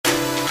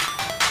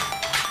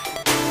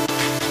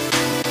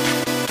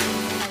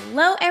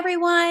Hello,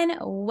 everyone.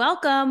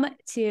 Welcome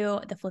to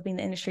the Flipping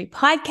the Industry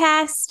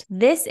podcast.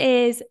 This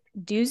is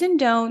Do's and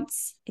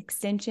Don'ts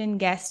Extension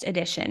Guest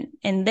Edition.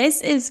 And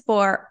this is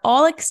for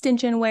all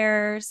extension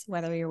wearers,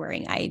 whether you're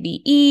wearing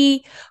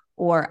IBE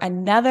or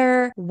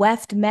another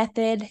weft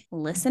method.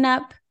 Listen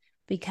up,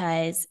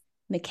 because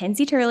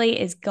McKenzie Turley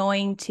is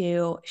going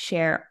to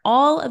share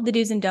all of the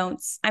do's and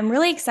don'ts. I'm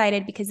really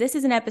excited because this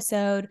is an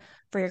episode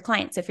for your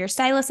clients. If you're a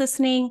stylist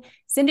listening,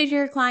 send it to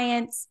your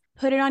clients.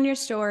 Put it on your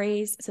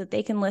stories so that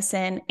they can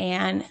listen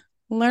and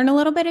learn a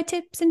little bit of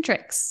tips and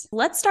tricks.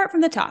 Let's start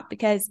from the top,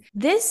 because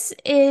this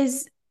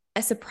is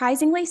a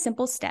surprisingly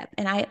simple step.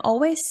 And I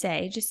always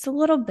say just a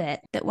little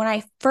bit that when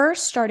I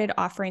first started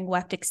offering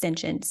weft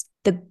extensions,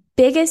 the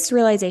biggest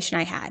realization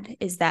I had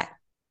is that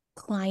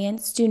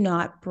clients do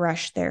not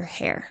brush their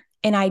hair.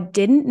 And I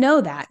didn't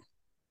know that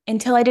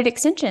until I did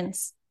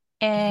extensions.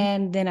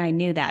 And then I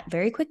knew that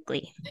very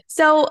quickly.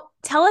 So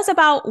tell us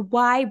about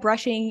why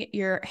brushing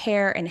your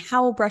hair and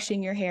how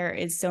brushing your hair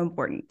is so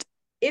important.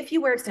 If you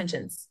wear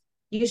extensions,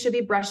 you should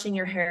be brushing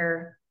your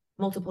hair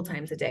multiple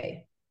times a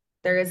day.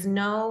 There is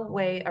no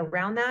way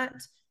around that.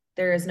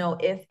 There is no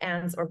ifs,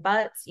 ands, or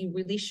buts. You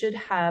really should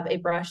have a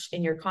brush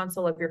in your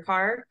console of your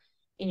car,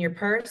 in your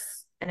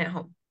purse, and at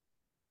home.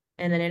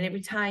 And then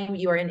every time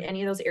you are in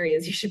any of those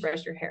areas, you should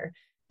brush your hair.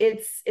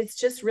 It's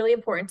just really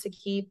important to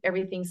keep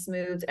everything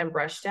smooth and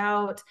brushed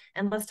out.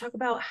 And let's talk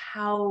about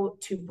how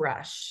to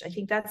brush. I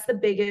think that's the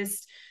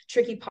biggest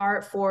tricky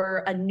part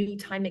for a new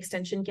time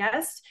extension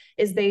guest,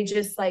 is they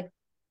just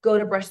go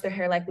to brush their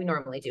hair like we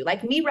normally do.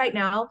 Like me right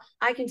now,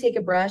 I can take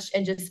a brush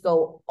and just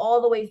go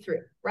all the way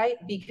through, right?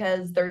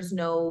 Because there's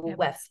no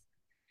wefts.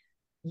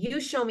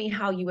 You show me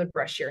how you would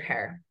brush your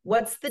hair.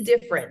 What's the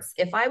difference?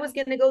 If I was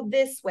going to go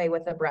this way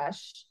with a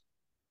brush,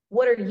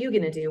 what are you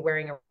going to do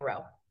wearing a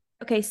row?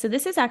 Okay, so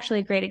this is actually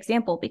a great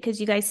example,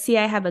 because you guys see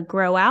I have a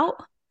grow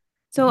out.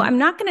 So I'm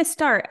not going to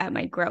start at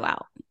my grow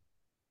out.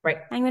 Right.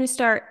 I'm going to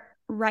start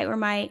right where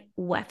my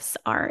wefts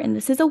are. And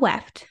this is a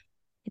weft.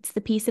 It's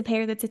the piece of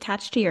hair that's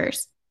attached to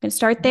yours. I'm going to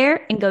start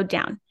there and go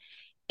down.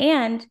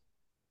 And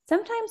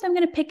sometimes I'm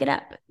going to pick it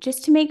up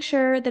just to make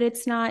sure that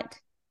it's not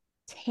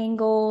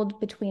tangled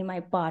between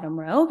my bottom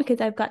row, because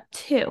I've got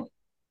two.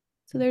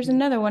 So there's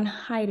another one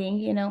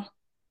hiding,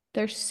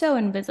 they're so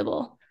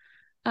invisible.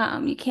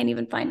 You can't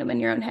even find them in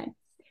your own head.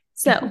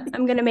 So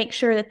I'm going to make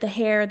sure that the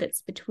hair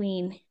that's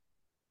between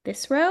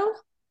this row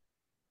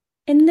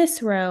and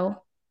this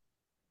row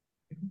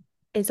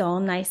is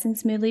all nice and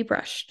smoothly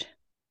brushed.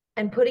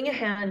 And putting a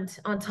hand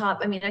on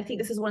top. I mean, I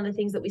think this is one of the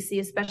things that we see,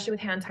 especially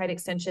with hand-tied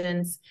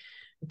extensions,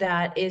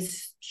 that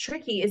is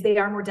tricky, is they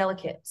are more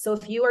delicate. So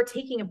if you are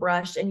taking a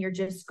brush and you're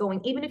just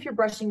going, even if you're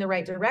brushing the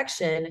right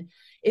direction,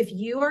 if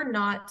you are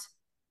not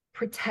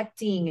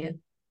protecting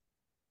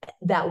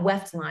that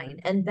weft line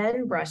and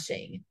then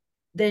brushing,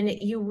 then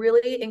you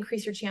really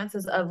increase your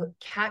chances of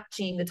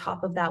catching the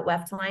top of that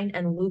weft line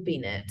and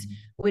looping it,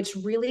 which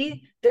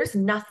really, there's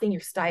nothing your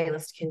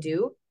stylist can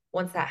do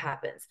once that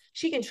happens.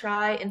 She can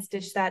try and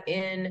stitch that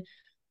in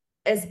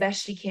as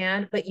best she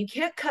can, but you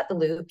can't cut the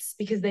loops,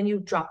 because then you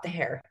drop the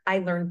hair. I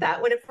learned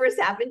that when it first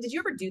happened. Did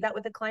you ever do that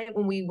with a client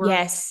when we were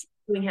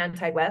doing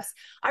hand-tied wefts?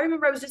 I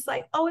remember I was just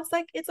like, oh,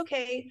 it's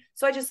okay.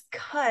 So I just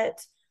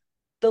cut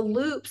the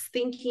loops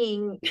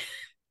thinking,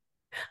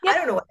 I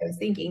don't know what I was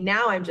thinking.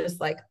 Now I'm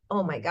just like,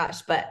 oh my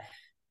gosh. But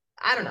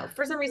I don't know.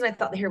 For some reason, I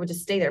thought the hair would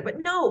just stay there.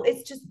 But no,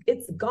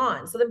 it's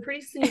gone. So then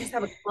pretty soon you just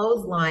have a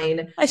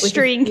clothesline. A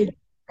string.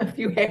 A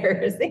few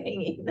hairs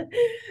hanging.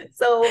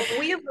 So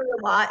we have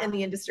learned a lot in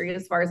the industry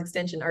as far as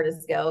extension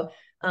artists go.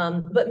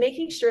 But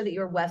making sure that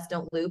your wefts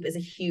don't loop is a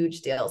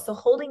huge deal. So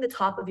holding the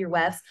top of your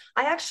wefts,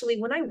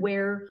 when I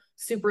wear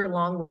super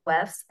long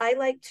wefts,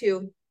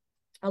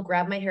 I'll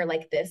grab my hair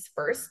like this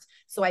first.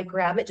 So I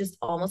grab it just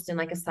almost in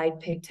like a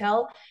side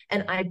pigtail,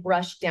 and I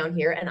brush down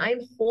here, and I'm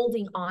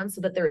holding on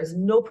so that there is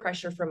no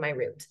pressure from my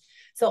root.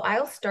 So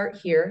I'll start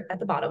here at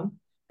the bottom,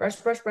 brush,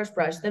 brush, brush,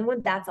 brush. Then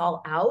when that's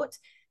all out,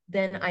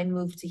 then I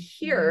move to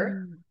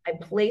here. I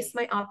place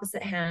my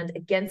opposite hand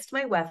against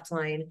my weft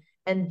line,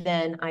 and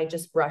then I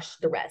just brush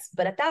the rest.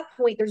 But at that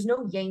point, there's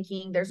no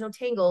yanking, there's no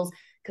tangles,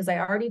 because I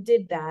already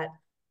did that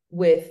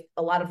with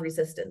a lot of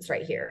resistance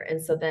right here.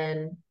 And so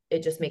then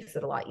it just makes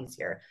it a lot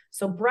easier.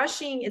 So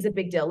brushing is a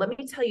big deal. Let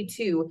me tell you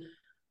too,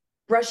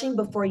 brushing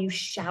before you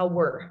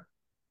shower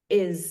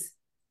is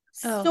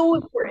so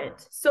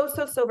important. So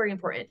very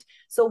important.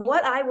 So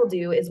what I will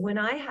do is, when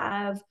I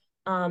have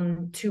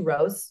 2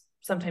 rows,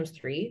 sometimes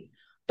 3,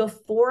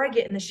 before I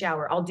get in the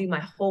shower, I'll do my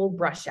whole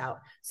brush out.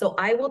 So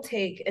I will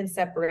take and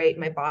separate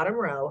my bottom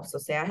row. So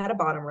say I had a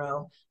bottom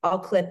row, I'll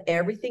clip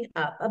everything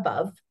up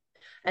above,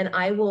 and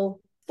I will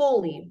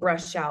fully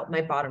brush out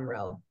my bottom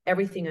row.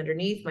 Everything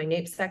underneath my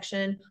nape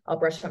section, I'll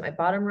brush out my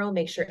bottom row,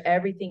 make sure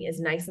everything is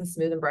nice and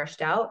smooth and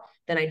brushed out.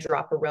 Then I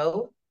drop a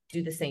row,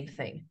 do the same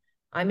thing.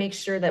 I make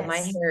sure that my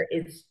hair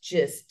is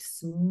just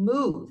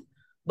smooth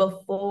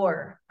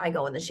before I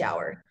go in the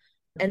shower.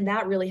 And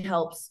that really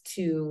helps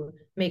to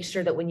make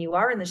sure that when you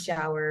are in the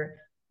shower,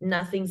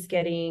 nothing's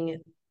getting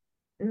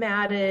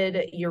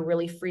matted. You're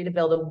really free to be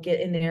able to get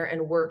in there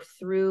and work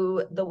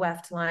through the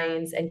weft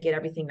lines and get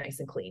everything nice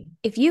and clean.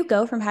 If you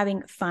go from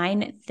having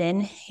fine,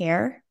 thin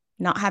hair,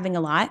 not having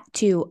a lot,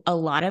 to a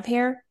lot of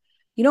hair,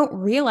 you don't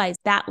realize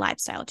that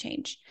lifestyle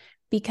change,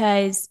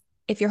 because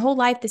if your whole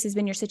life this has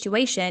been your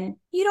situation,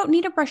 you don't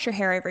need to brush your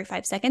hair every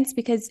 5 seconds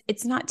because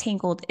it's not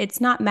tangled, it's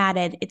not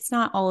matted, it's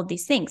not all of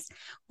these things.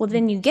 Well,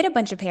 then you get a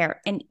bunch of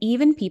hair, and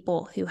even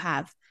people who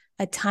have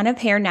a ton of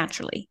hair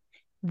naturally,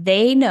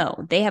 they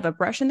know they have a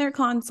brush in their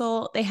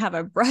console, they have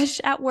a brush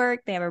at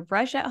work, they have a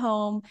brush at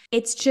home.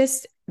 It's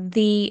just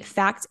the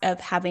fact of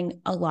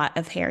having a lot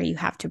of hair, you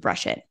have to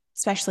brush it,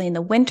 especially in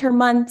the winter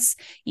months.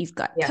 You've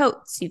got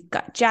coats, you've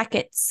got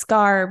jackets,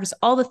 scarves,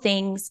 all the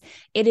things.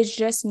 It is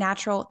just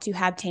natural to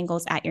have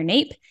tangles at your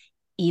nape.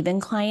 Even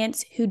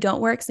clients who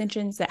don't wear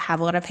extensions that have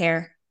a lot of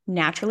hair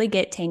naturally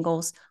get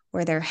tangles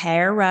where their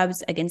hair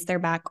rubs against their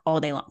back all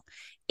day long.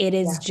 It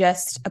is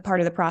just a part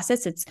of the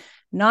process. It's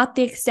not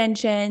the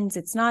extensions.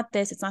 It's not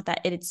this. It's not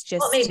that. It's just,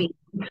 well, maybe.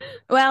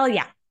 Well,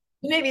 yeah.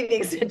 Maybe the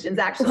extensions,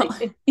 actually.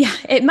 Well, yeah,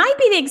 it might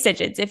be the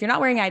extensions if you're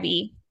not wearing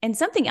IBE. And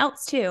something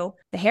else too,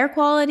 the hair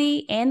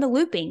quality and the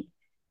looping.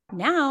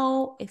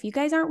 Now, if you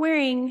guys aren't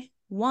wearing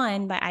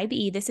one by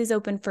IBE, this is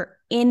open for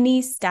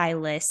any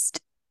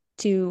stylist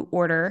to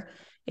order.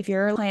 If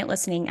you're a client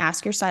listening,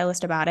 ask your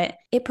stylist about it.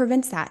 It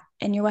prevents that,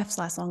 and your wefts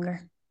last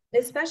longer.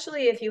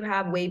 Especially if you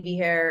have wavy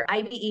hair.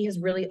 IBE has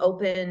really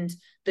opened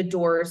the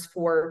doors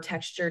for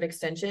textured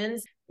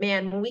extensions.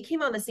 Man, when we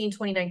came on the scene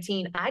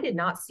 2019, I did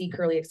not see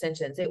curly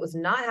extensions. It was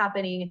not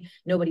happening.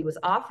 Nobody was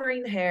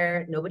offering the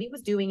hair. Nobody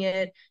was doing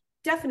it.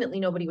 Definitely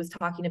nobody was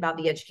talking about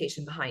the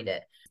education behind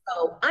it.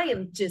 So I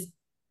am just,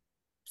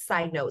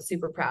 side note,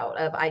 super proud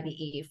of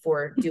IBE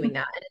for doing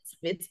that. And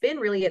it's been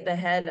really at the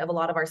head of a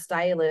lot of our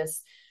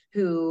stylists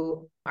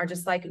who are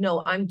just like,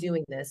 no, I'm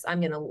doing this. I'm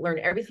going to learn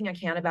everything I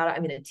can about it.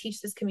 I'm going to teach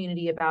this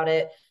community about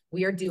it.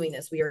 We are doing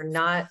this. We are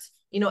not,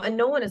 and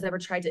no one has ever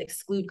tried to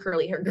exclude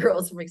curly hair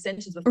girls from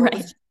extensions before.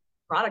 Right.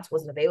 Product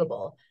wasn't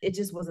available. It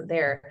just wasn't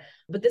there.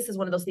 But this is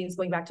one of those things,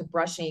 going back to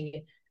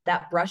brushing,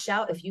 that brush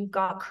out. If you've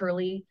got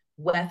curly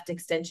weft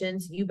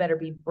extensions, you better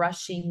be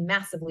brushing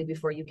massively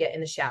before you get in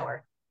the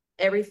shower.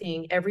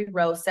 Everything, every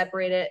row,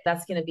 separate it.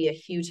 That's going to be a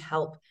huge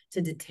help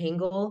to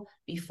detangle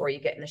before you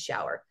get in the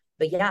shower.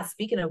 But yeah,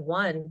 speaking of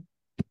one,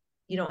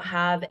 you don't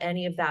have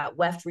any of that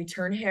weft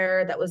return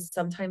hair that was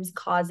sometimes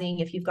causing,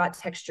 if you've got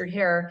textured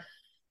hair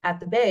at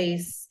the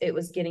base, it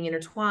was getting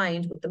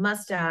intertwined with the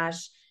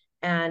mustache,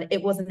 and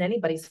it wasn't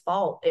anybody's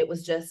fault. It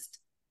was just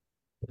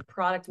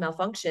product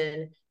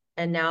malfunction.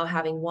 And now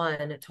having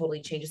one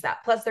totally changes that.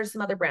 Plus there's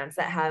some other brands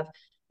that have,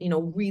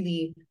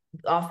 really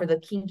offer the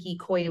kinky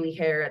coily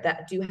hair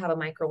that do have a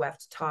micro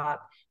weft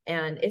top,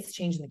 and it's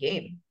changing the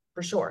game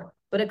for sure.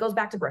 But it goes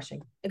back to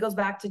brushing. It goes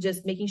back to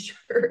just making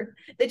sure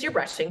that you're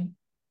brushing.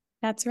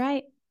 That's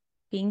right.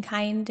 Being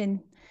kind and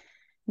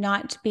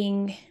not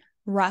being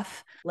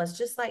rough. Let's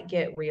just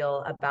get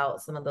real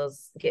about some of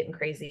those getting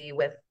crazy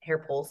with hair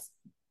pulls.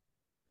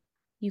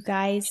 You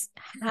guys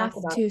have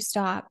to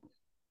stop.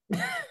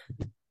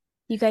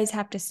 You guys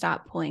have to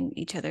stop pulling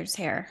each other's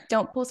hair.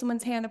 Don't pull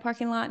someone's hair in the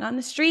parking lot, not in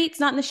the streets,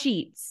 not in the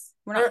sheets.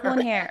 We're not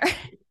pulling hair.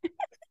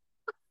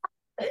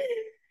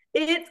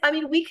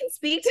 We can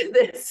speak to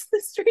this,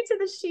 the streets of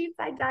the sheets,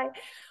 I die.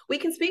 We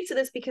can speak to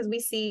this because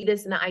we see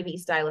this in the IBE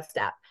stylist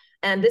app.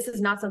 And this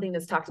is not something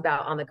that's talked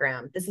about on the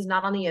gram. This is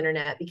not on the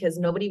internet, because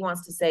nobody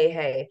wants to say,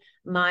 hey,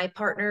 my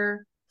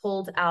partner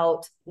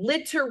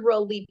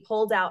literally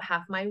pulled out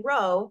half my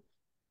row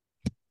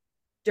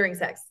during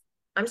sex.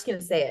 I'm just going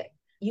to say it.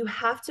 You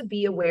have to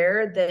be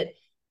aware that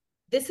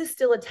this is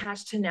still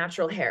attached to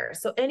natural hair.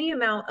 So any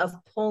amount of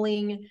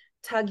pulling,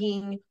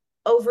 tugging,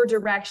 over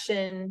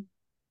direction,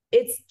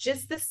 it's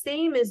just the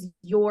same as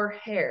your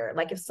hair.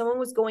 Like if someone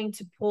was going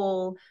to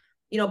pull,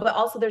 but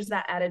also there's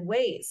that added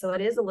weight. So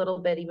it is a little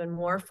bit even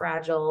more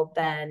fragile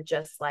than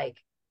just like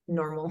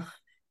normal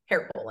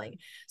hair pulling.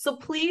 So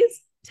please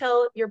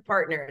tell your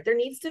partner. There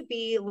needs to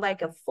be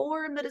like a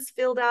form that is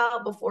filled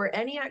out before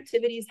any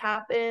activities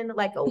happen,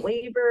 like a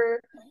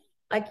waiver.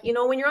 Like,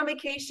 when you're on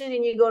vacation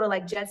and you go to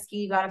like jet ski,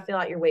 you got to fill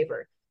out your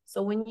waiver.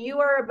 So when you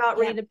are about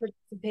ready to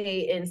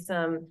participate in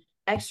some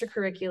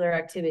extracurricular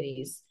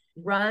activities,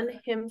 run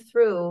him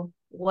through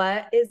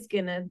what is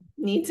going to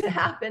need to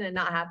happen and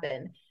not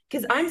happen.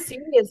 Because I'm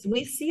serious.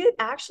 We see it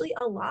actually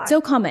a lot.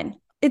 So common.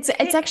 It's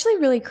actually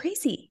really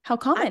crazy how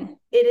common.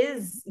 It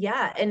is.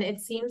 Yeah. And it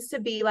seems to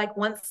be like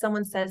once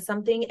someone says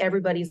something,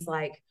 everybody's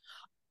like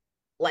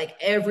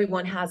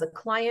everyone has a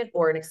client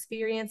or an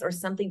experience or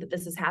something that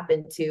this has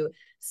happened to.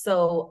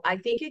 So I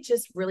think it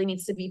just really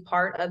needs to be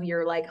part of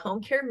your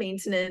home care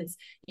maintenance.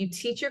 You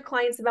teach your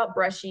clients about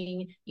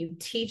brushing. You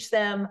teach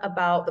them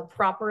about the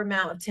proper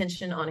amount of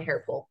tension on a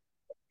hair pull.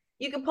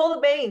 You can pull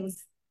the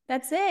bangs.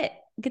 That's it.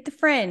 Get the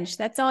fringe.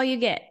 That's all you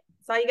get.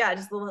 That's all you got.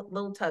 Just a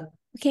little tug.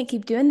 We can't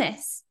keep doing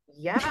this.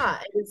 Yeah.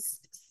 It's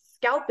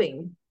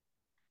scalping.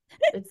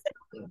 It's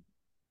scalping.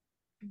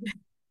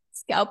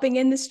 Scalping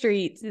in the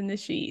streets, in the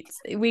sheets.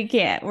 We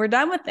can't. We're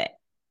done with it.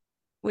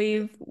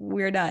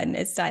 We're done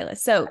as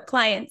stylists. So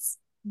clients,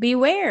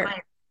 beware.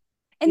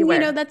 And,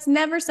 Beware. that's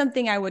never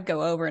something I would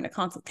go over in a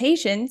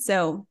consultation.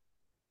 So,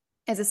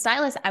 as a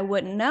stylist, I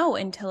wouldn't know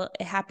until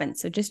it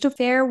happens. So, just a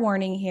fair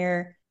warning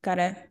here. Got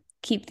to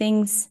keep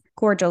things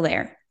cordial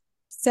there.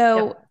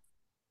 So, Yep.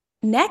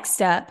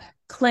 next up,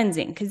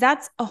 cleansing, because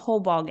that's a whole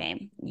ball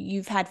game.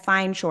 You've had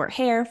fine, short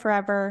hair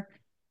forever.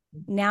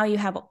 Now you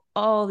have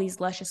all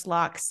these luscious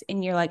locks,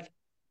 and you're like,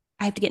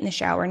 I have to get in the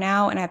shower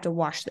now and I have to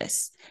wash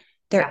this.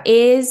 There Yeah.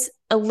 is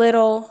a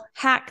little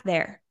hack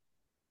there.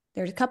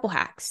 There's a couple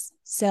hacks.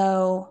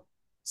 So,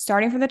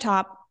 starting from the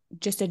top,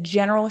 just a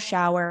general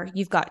shower.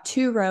 You've got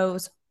 2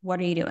 rows. What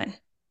are you doing?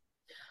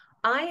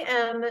 I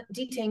am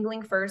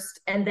detangling first,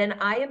 and then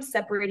I am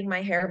separating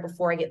my hair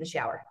before I get in the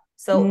shower.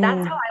 So that's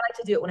how Mm, I like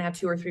to do it when I have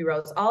 2 or 3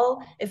 rows.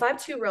 If I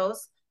have 2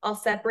 rows, I'll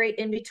separate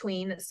in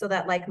between so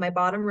that like my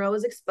bottom row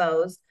is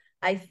exposed.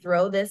 I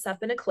throw this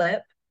up in a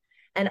clip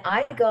and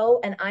I go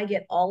and I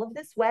get all of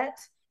this wet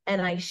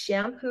and I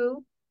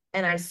shampoo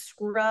and I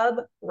scrub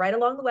right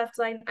along the weft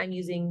line. I'm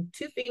using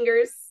 2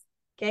 fingers.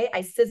 Okay.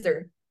 I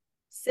scissor,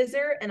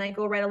 and I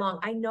go right along.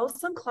 I know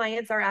some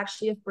clients are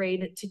actually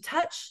afraid to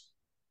touch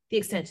the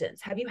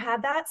extensions. Have you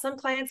had that? Some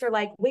clients are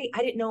like, wait,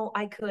 I didn't know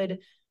I could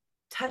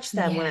touch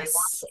them when I wash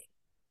yes. it.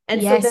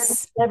 And so then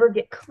Yes. they never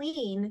get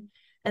clean.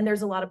 And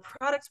there's a lot of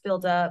product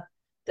buildup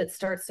that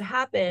starts to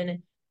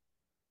happen.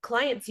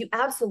 Clients, you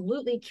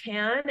absolutely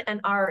can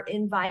and are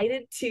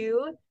invited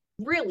to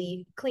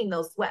really clean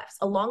those wefts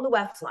along the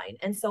weft line.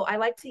 And so I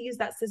like to use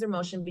that scissor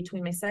motion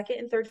between my second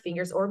and third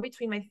fingers, or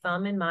between my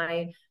thumb and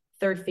my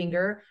third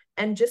finger,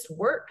 and just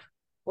work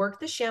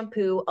the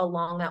shampoo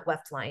along that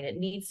weft line. It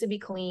needs to be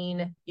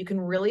clean. You can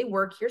really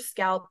work your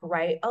scalp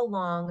right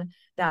along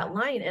that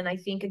line. And I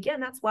think, again,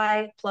 that's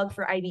why, plug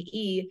for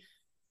IBE,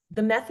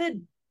 the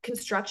method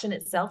construction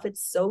itself,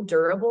 it's so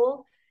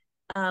durable.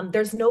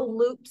 There's no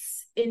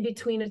loops in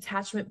between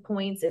attachment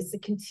points. It's a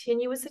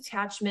continuous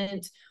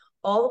attachment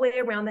all the way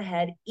around the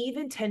head,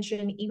 even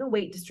tension, even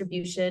weight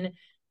distribution.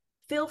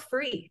 Feel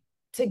free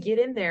to get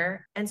in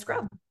there and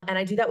scrub. And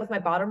I do that with my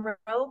bottom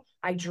row.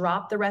 I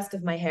drop the rest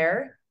of my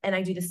hair and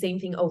I do the same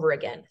thing over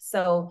again.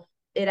 So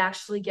it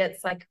actually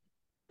gets like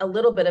a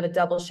little bit of a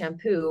double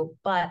shampoo,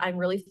 but I'm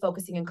really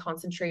focusing and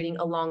concentrating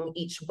along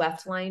each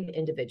weft line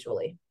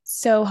individually.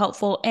 So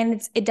helpful.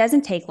 And it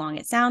doesn't take long.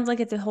 It sounds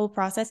like it's a whole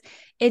process.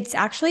 It's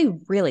actually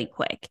really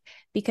quick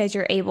because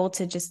you're able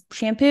to just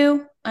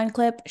shampoo,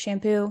 unclip,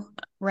 shampoo,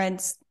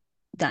 rinse,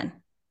 done.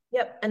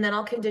 Yep. And then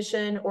I'll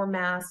condition or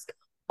mask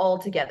all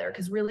together.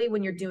 Because really,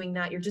 when you're doing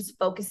that, you're just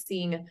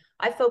focusing.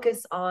 I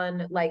focus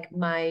on like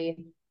my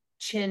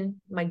chin,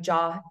 my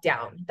jaw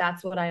down.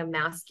 That's what I am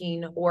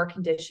masking or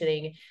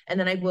conditioning. And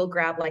then I will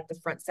grab like the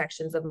front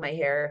sections of my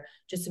hair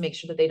just to make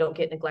sure that they don't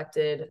get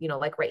neglected,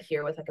 like right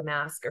here with like a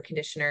mask or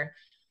conditioner.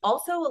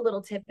 Also, a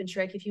little tip and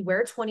trick, if you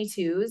wear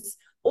 22s,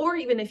 or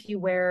even if you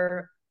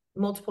wear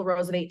multiple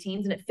rows of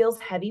 18s and it feels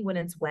heavy when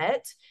it's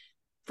wet,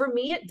 for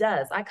me, it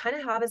does. I kind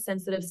of have a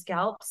sensitive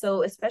scalp.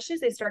 So, especially as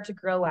they start to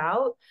grow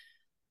out,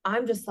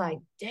 I'm just like,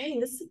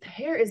 dang, this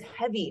hair is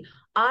heavy.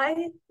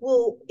 I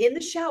will, in the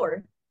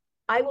shower,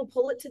 I will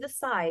pull it to the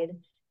side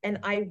and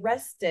I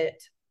rest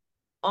it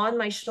on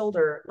my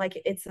shoulder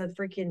like it's a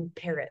freaking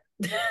parrot.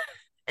 Yeah,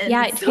 And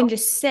it so, can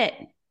just sit.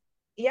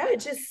 yeah,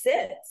 it just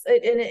sits.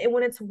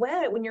 When it's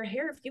wet, when your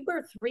hair, if you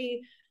wear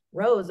 3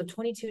 rows of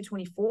 22,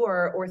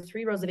 24, or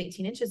 3 rows of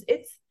 18 inches,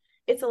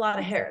 it's a lot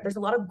of hair. There's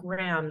a lot of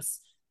grams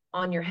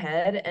on your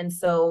head. And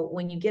so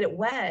when you get it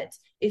wet,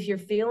 if you're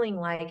feeling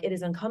like it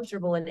is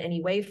uncomfortable in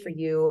any way for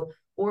you,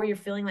 or you're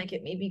feeling like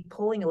it may be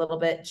pulling a little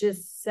bit,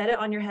 just set it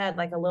on your head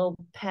like a little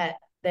pet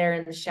there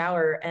in the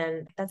shower.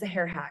 And that's a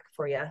hair hack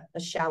for you, a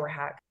shower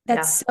hack. Yeah.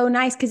 That's so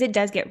nice because it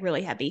does get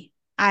really heavy.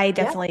 I Yeah.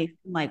 definitely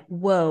am like,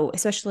 whoa,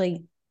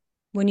 especially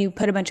when you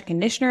put a bunch of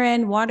conditioner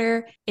in,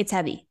 water, it's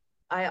heavy.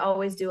 I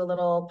always do a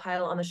little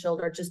pile on the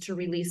shoulder just to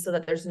release so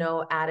that there's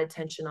no added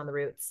tension on the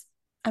roots.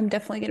 I'm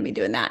definitely going to be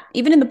doing that.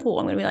 Even in the pool,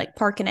 I'm going to be like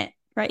parking it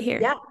right here.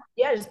 Yeah.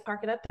 Yeah. Just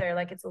park it up there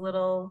like it's like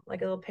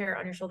a little parrot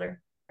on your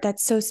shoulder.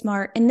 That's so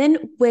smart. And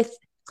then with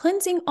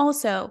cleansing,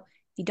 also,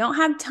 if you don't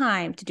have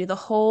time to do the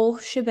whole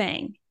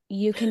shebang,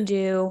 you can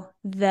do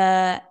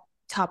the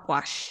top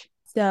wash.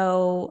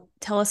 So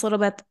tell us a little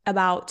bit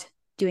about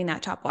doing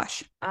that top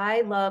wash. I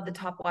love the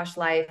top wash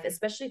life,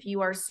 especially if you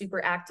are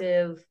super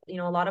active.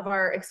 A lot of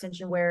our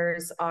extension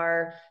wearers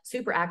are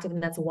super active,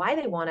 and that's why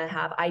they want to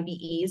have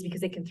IBEs, because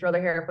they can throw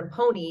their hair up in a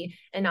pony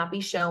and not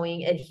be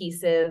showing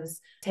adhesives,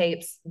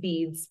 tapes,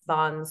 beads,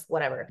 bonds,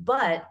 whatever.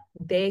 But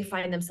they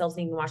find themselves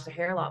needing to wash their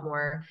hair a lot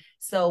more.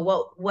 So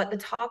what the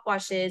top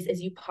wash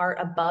is you part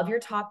above your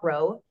top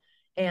row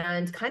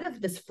and kind of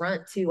this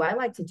front too. I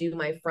like to do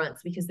my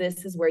fronts because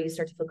this is where you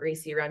start to feel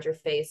greasy around your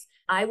face.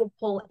 I will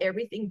pull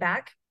everything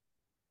back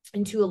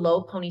into a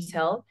low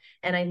ponytail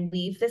and I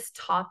leave this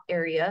top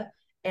area,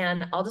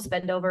 and I'll just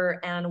bend over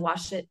and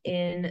wash it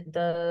in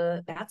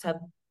the bathtub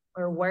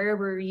or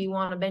wherever you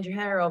want to bend your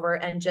hair over,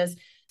 and just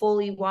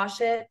fully wash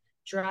it,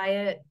 dry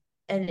it,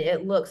 and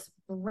it looks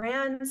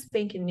brand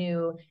spanking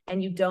new.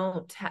 And you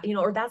don't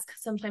or that's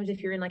sometimes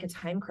if you're in like a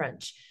time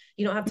crunch,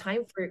 You don't have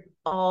time for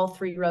all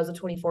 3 rows of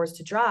 24s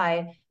to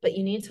dry, but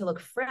you need to look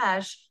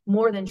fresh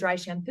more than dry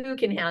shampoo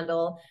can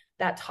handle.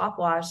 That top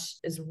wash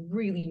is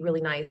really,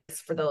 really nice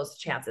for those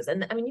chances.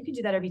 And I mean, you can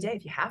do that every day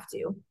if you have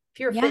to. If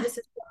you're a fitness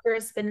instructor,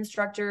 a spin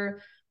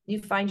instructor, you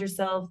find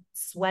yourself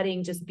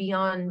sweating just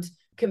beyond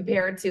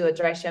compared to a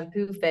dry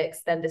shampoo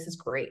fix, then this is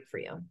great for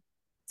you.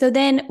 So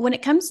then when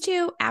it comes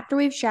to after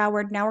we've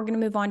showered, now we're going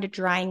to move on to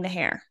drying the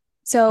hair.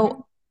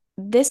 So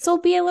this will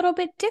be a little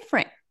bit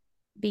different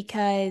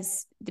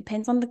because it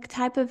depends on the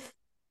type of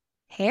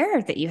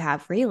hair that you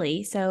have,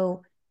 really.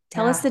 So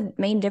tell us the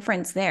main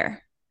difference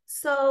there.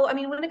 So, I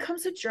mean, when it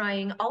comes to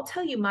drying, I'll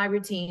tell you my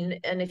routine.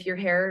 And if your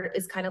hair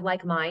is kind of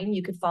like mine,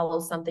 you could follow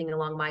something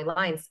along my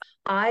lines.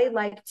 I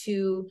like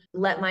to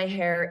let my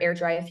hair air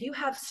dry. If you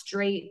have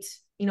straight,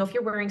 if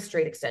you're wearing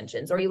straight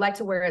extensions or you like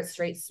to wear it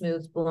straight,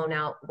 smooth, blown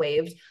out,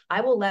 waved,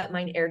 I will let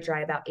mine air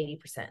dry about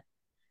 80%.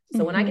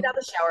 So when I get out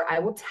of the shower, I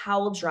will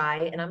towel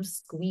dry and I'm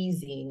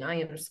squeezing.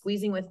 I am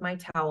squeezing with my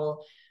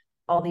towel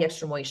all the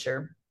extra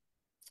moisture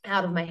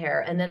out of my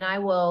hair. And then I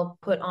will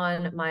put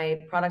on my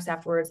products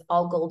afterwards,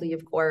 all Goldie,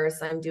 of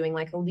course. I'm doing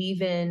like a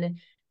leave-in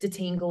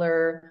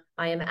detangler.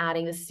 I am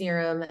adding the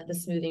serum, the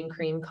smoothing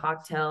cream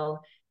cocktail,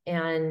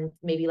 and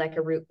maybe like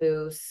a root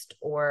boost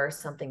or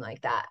something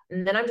like that.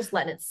 And then I'm just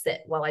letting it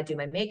sit while I do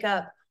my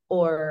makeup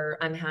or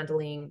I'm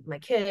handling my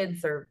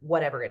kids or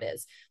whatever it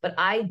is. But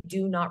I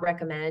do not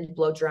recommend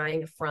blow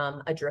drying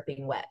from a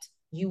dripping wet.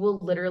 You will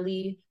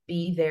literally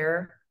be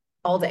there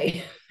all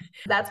day.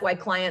 That's why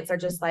clients are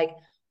just like,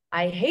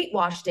 I hate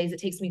wash days. It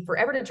takes me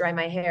forever to dry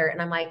my hair.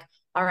 And I'm like,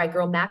 all right,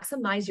 girl,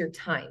 maximize your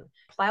time.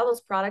 Apply all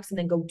those products and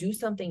then go do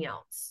something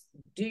else.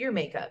 Do your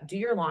makeup, do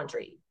your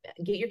laundry,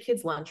 get your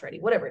kids' lunch ready,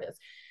 whatever it is.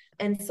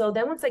 And so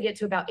then once I get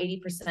to about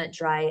 80%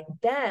 dry,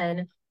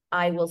 then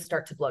I will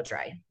start to blow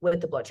dry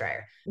with the blow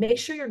dryer. Make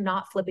sure you're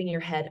not flipping your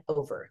head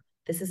over.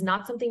 This is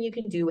not something you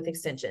can do with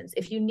extensions.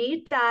 If you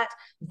need that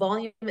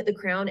volume at the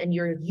crown and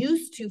you're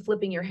used to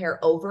flipping your hair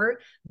over,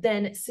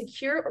 then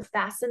secure or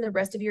fasten the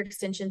rest of your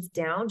extensions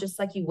down just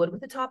like you would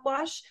with a top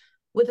wash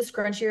with a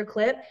scrunchie or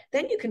clip.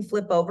 Then you can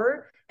flip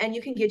over and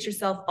you can get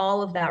yourself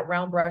all of that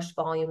round brush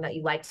volume that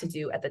you like to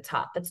do at the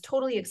top. That's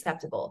totally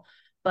acceptable.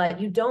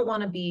 But you don't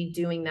want to be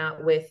doing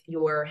that with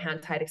your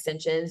hand-tied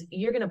extensions.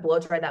 You're going to blow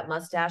dry that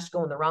mustache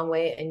going the wrong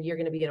way, and you're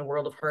going to be in a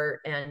world of hurt,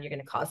 and you're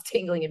going to cause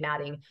tingling and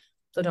matting.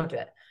 So don't do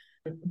it.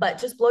 But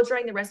just blow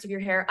drying the rest of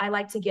your hair. I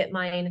like to get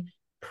mine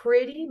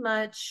pretty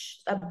much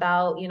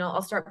about,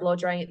 I'll start blow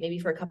drying it maybe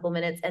for a couple of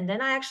minutes. And then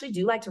I actually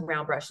do like to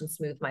round brush and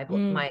smooth my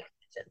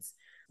extensions.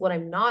 What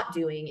I'm not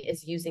doing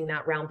is using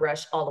that round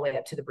brush all the way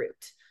up to the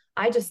root.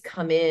 I just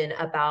come in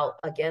about,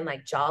 again,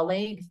 like jaw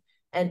length,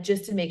 and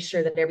just to make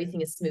sure that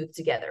everything is smooth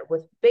together.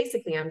 With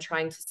basically, I'm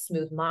trying to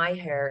smooth my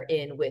hair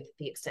in with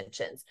the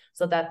extensions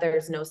so that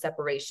there's no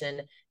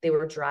separation. They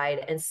were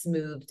dried and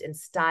smoothed and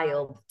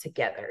styled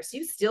together. So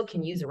you still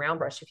can use a round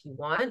brush if you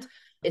want.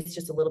 It's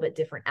just a little bit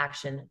different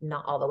action,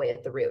 not all the way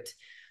at the root.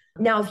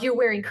 Now, if you're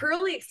wearing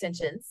curly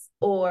extensions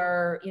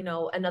or,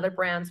 another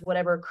brand's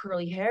whatever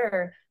curly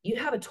hair, you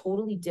have a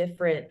totally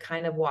different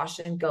kind of wash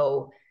and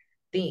go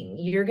thing.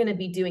 You're going to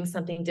be doing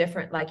something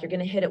different. Like you're going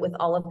to hit it with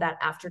all of that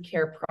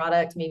aftercare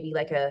product, maybe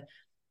like a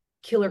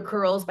Killer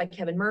Curls by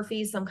Kevin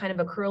Murphy, some kind of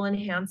a curl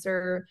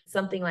enhancer,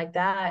 something like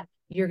that.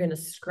 You're going to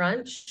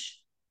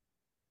scrunch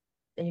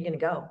and you're going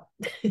to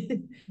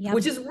go,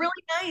 which is really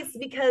nice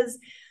because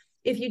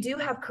if you do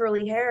have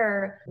curly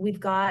hair, we've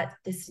got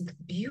this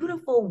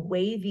beautiful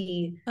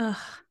wavy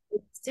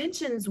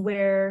extensions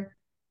where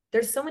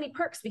there's so many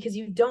perks because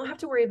you don't have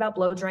to worry about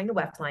blow drying the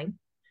weft line.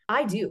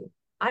 I do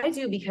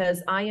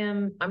because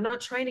I'm not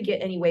trying to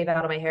get any wave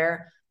out of my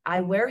hair.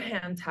 I wear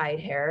hand-tied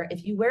hair.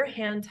 If you wear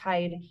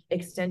hand-tied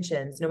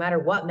extensions, no matter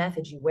what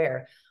method you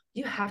wear,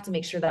 you have to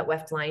make sure that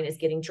weft line is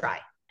getting dry.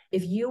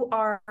 If you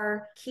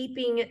are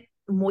keeping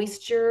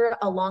moisture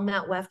along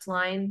that weft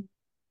line,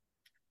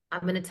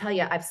 I'm going to tell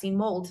you, I've seen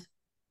mold.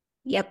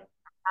 Yep.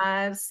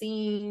 I've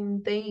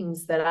seen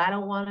things that I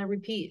don't want to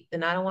repeat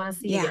and I don't want to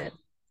see again.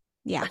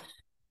 Yeah.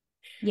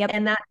 Yep.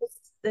 And that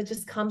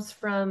just comes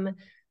from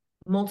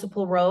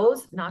multiple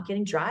rows not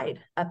getting dried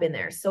up in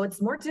there. So it's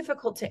more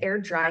difficult to air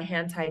dry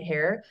hand-tied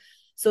hair.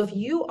 So if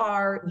you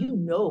are,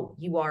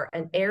 you are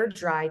an air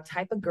dry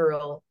type of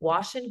girl,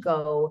 wash and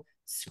go,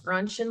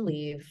 scrunch and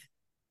leave,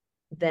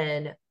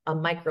 then a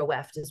micro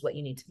weft is what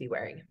you need to be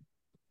wearing.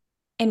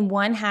 And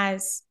one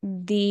has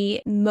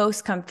the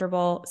most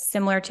comfortable,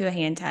 similar to a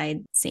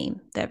hand-tied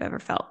seam that I've ever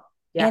felt.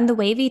 Yeah. And the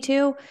wavy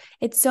too.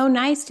 It's so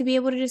nice to be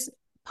able to just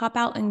pop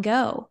out and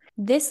go.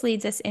 This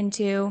leads us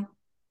into,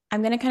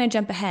 I'm going to kind of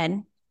jump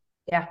ahead.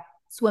 Yeah.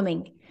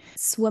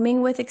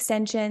 Swimming with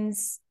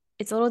extensions.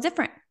 It's a little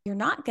different. You're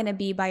not going to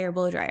be by your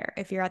blow dryer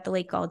if you're at the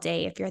lake all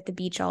day, if you're at the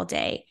beach all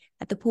day,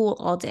 at the pool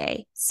all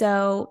day.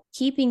 So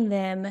keeping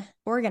them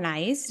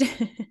organized,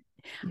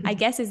 I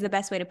guess is the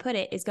best way to put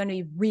it, is going to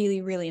be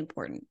really, really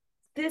important.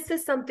 This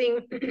is something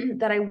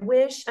that I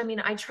wish,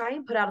 I try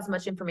and put out as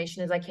much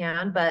information as I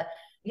can, but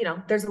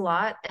there's a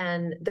lot,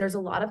 and there's a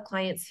lot of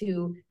clients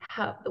who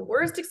have the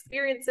worst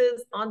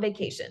experiences on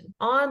vacation,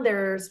 on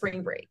their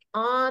spring break,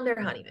 on their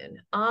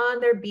honeymoon, on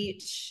their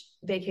beach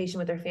vacation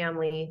with their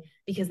family,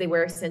 because they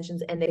wear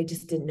extensions and they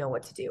just didn't know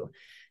what to do.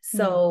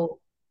 So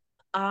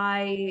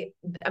I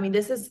mean,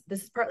 this is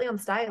partly on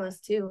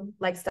stylists too.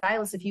 Like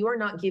stylists, if you are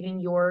not giving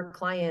your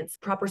clients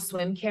proper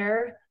swim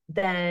care,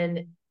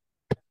 then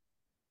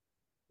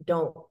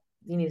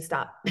you need to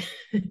stop.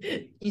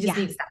 You just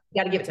need to stop.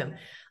 You got to give it to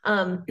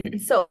them.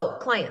 So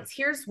clients,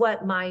 here's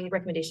what my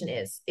recommendation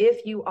is.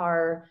 If you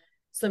are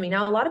swimming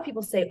now, a lot of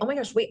people say, oh my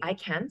gosh, wait, I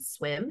can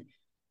swim.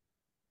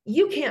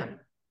 You can.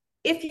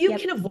 If you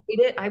can avoid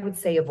it, I would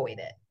say avoid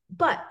it.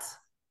 But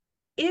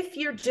if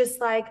you're just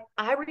like,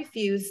 I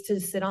refuse to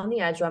sit on the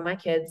edge while my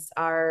kids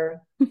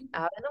are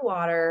out in the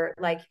water,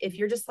 like if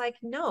you're just like,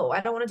 no, I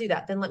don't want to do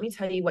that, then let me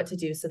tell you what to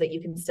do so that you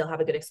can still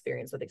have a good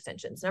experience with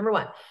extensions. Number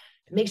one,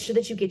 make sure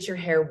that you get your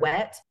hair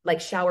wet,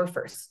 like shower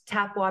first,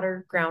 tap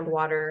water,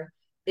 groundwater,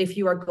 if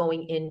you are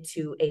going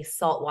into a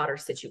saltwater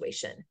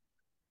situation.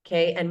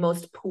 Okay. And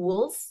most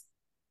pools,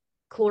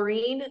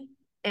 chlorine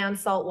and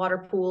saltwater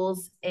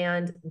pools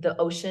and the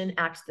ocean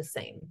act the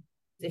same.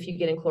 If you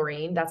get in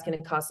chlorine, that's going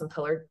to cause some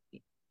color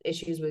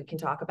issues we can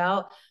talk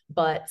about,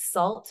 but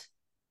salt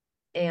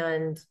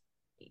and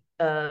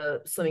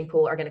swimming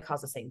pool are going to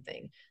cause the same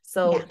thing.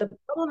 So the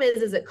problem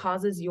is it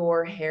causes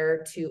your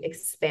hair to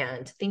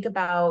expand. Think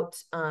about,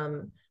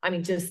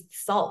 just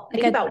salt.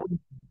 Think about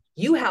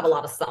you have a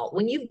lot of salt.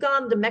 When you've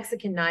gone to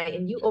Mexican night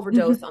and you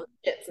overdose on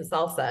chips and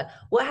salsa,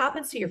 what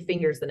happens to your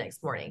fingers the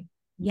next morning?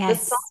 The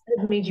salt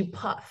has made you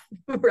puff,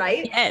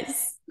 right?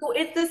 Yes. So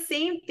it's the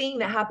same thing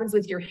that happens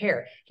with your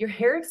hair. Your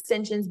hair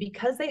extensions,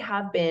 because they've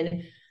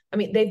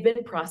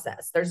been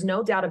processed. There's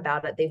no doubt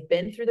about it. They've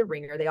been through the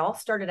ringer. They all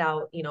started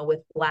out, with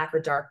black or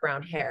dark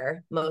brown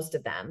hair, most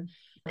of them.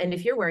 And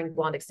if you're wearing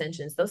blonde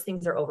extensions, those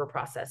things are over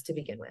processed to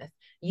begin with.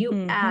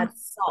 You add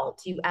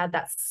salt, you add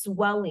that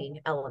swelling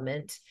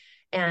element,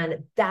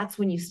 and that's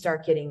when you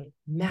start getting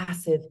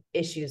massive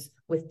issues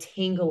with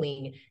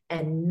tangling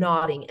and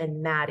knotting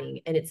and matting,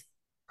 and it's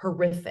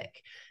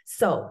horrific.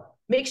 So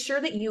make sure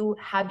that you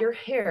have your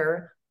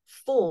hair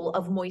full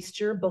of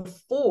moisture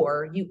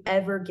before you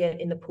ever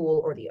get in the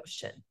pool or the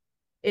ocean.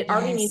 It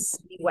already needs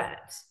to be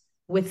wet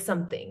with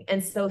something.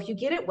 And so if you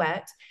get it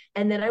wet,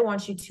 and then I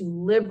want you to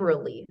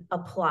liberally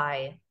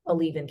apply a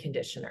leave-in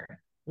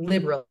conditioner,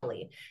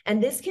 liberally.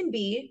 And this can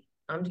be,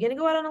 I'm going to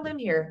go out on a limb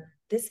here,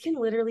 this can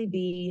literally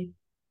be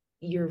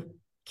your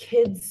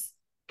kids'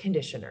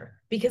 conditioner,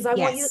 because I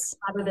want you to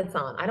slather this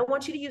on. I don't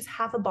want you to use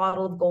half a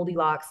bottle of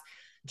Goldilocks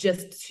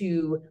just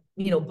to,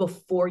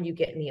 before you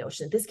get in the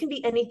ocean. This can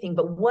be anything,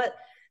 but what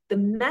the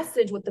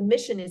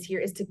mission is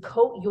here is to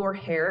coat your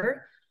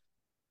hair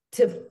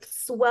to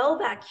swell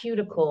that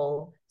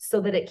cuticle so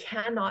that it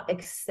cannot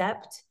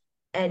accept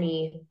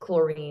any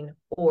chlorine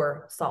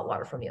or salt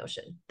water from the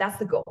ocean. That's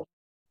the goal.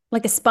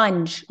 Like a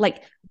sponge,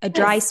 like a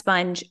dry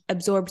sponge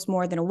absorbs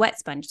more than a wet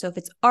sponge. So if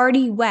it's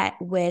already wet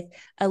with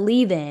a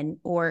leave-in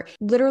or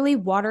literally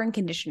water and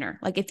conditioner,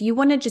 like if you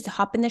want to just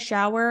hop in the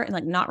shower and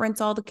like not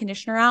rinse all the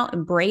conditioner out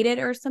and braid it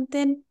or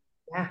something,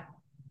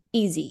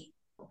 easy.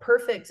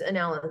 Perfect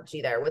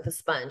analogy there with a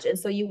sponge. And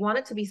so you want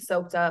it to be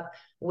soaked up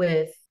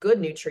with good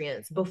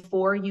nutrients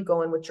before you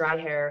go in with dry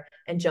hair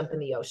and jump in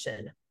the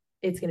ocean.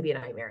 It's going to be a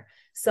nightmare.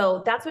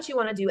 So that's what you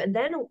want to do. And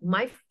then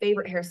my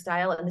favorite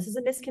hairstyle, and this is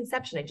a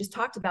misconception, I just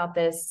talked about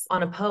this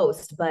on a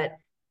post, but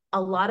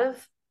a lot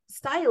of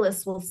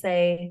stylists will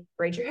say,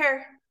 braid your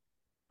hair,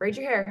 put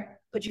your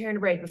hair in a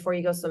braid before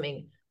you go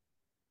swimming.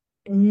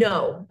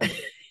 No,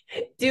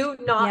 do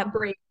not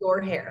braid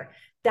your hair.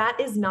 That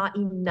is not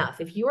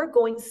enough. If you are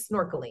going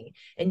snorkeling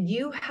and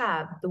you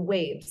have the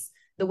waves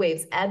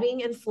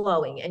ebbing and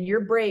flowing, and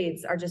your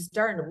braids are just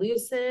starting to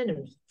loosen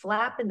and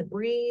flap in the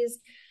breeze,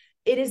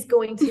 it is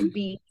going to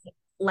be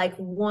like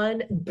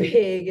one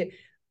big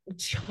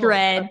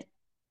dread.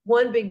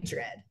 One big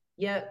dread.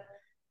 Yep.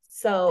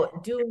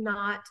 So do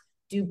not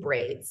do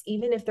braids.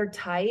 Even if they're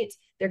tight,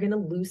 they're going to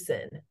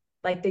loosen.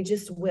 Like they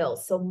just will.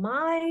 So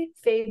my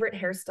favorite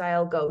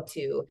hairstyle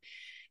go-to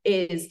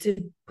is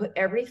to put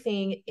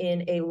everything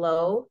in a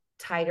low,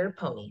 tighter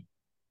pony,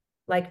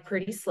 like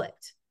pretty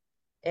slicked,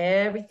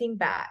 everything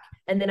back.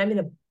 And then I'm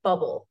going to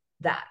bubble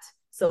that.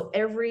 So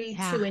every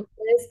 2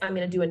 inches, I'm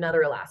going to do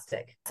another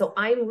elastic. So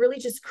I'm really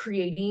just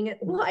creating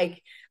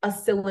like a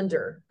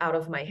cylinder out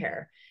of my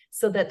hair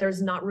so that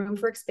there's not room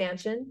for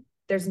expansion.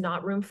 There's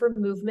not room for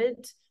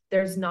movement.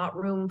 There's not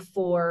room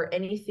for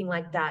anything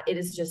like that. It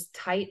is just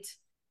tight,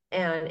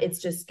 and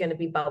it's just going to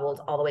be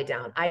bubbled all the way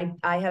down.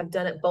 I have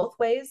done it both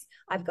ways.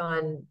 I've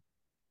gone,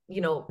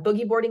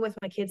 boogie boarding with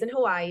my kids in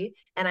Hawaii,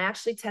 and I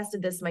actually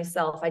tested this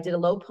myself. I did a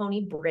low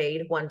pony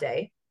braid one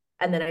day,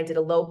 and then I did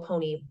a low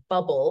pony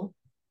bubble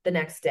the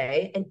next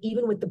day. And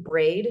even with the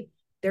braid,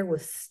 there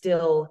was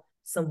still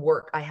some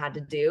work I had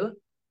to do.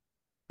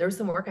 But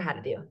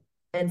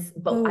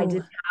I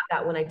didn't have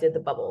that when I did the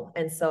bubble.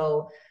 And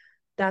so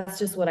That's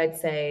just what I'd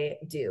say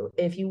do.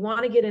 If you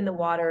want to get in the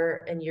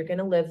water and you're going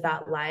to live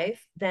that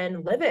life,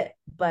 then live it,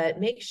 but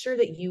make sure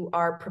that you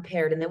are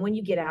prepared. And then when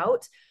you get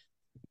out,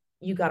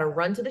 you got to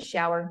run to the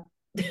shower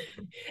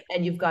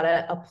and you've got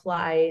to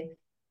apply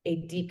a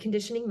deep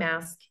conditioning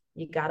mask.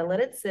 You got to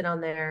let it sit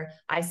on there.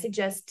 I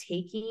suggest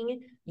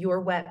taking your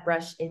wet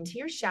brush into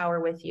your shower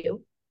with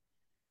you.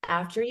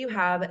 After you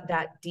have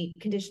that deep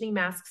conditioning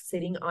mask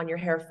sitting on your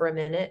hair for a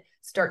minute,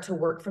 start to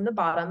work from the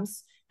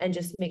bottoms and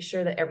just make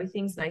sure that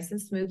everything's nice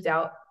and smoothed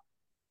out.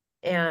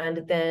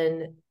 And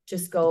then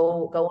just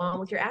go on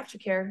with your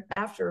aftercare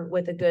after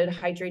with a good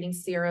hydrating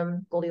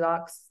serum,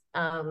 Goldilocks.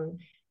 And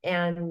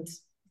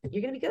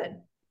you're going to be good.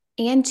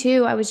 And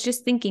two, I was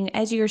just thinking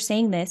as you were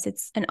saying this,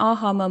 it's an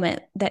aha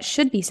moment that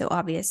should be so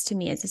obvious to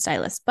me as a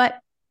stylist. But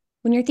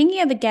when you're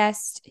thinking of a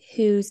guest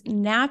whose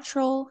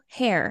natural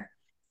hair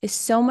is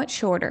so much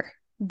shorter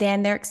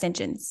than their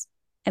extensions,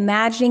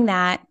 imagining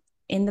that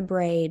in the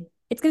braid,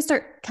 it's going to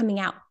start coming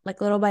out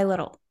like little by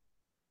little.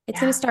 It's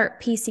going to start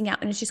piecing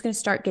out and it's just going to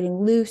start getting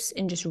loose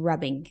and just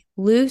rubbing.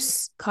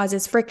 Loose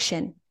causes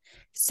friction.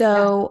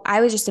 So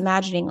I was just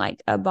imagining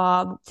like a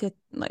bob to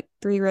like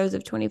 3 rows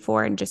of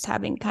 24 and just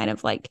having kind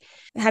of like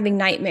having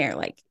nightmare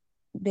like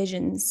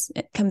visions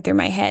come through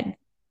my head.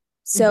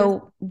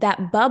 So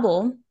that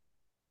bubble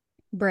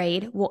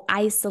braid will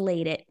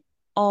isolate it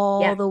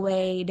all the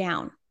way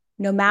down,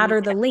 no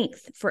matter the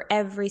length for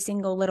every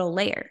single little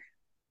layer.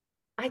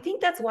 I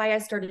think that's why I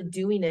started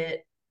doing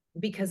it,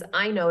 because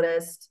I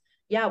noticed,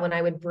 when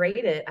I would braid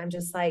it, I'm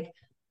just like,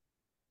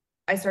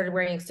 I started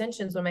wearing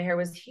extensions when my hair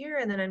was here.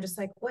 And then I'm just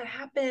like, what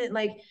happened?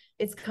 Like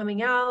it's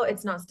coming out,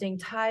 it's not staying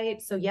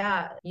tight. So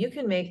you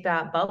can make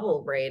that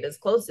bubble braid as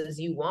close as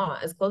you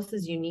want, as close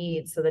as you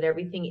need so that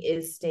everything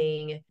is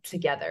staying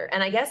together.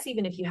 And I guess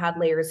even if you had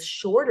layers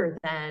shorter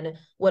than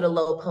what a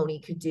low pony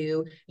could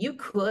do, you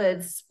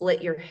could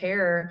split your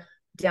hair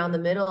down the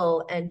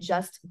middle and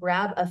just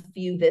grab a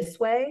few this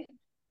way,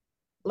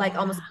 like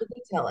almost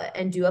detail it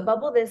and do a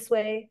bubble this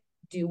way,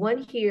 do one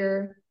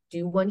here,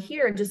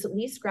 and just at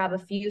least grab a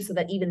few so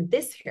that even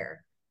this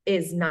hair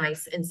is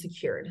nice and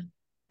secured.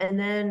 And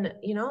then,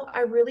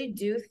 I really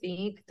do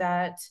think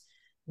that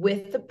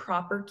with the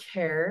proper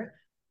care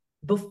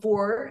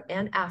before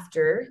and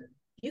after,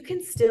 you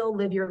can still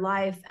live your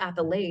life at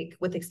the lake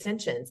with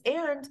extensions.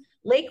 And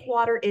lake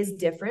water is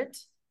different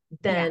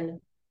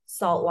than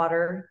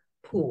saltwater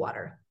pool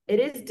water. It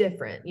is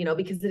different,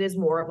 because it is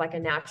more of like a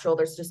natural,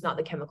 there's just not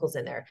the chemicals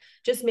in there.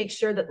 Just make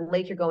sure that the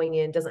lake you're going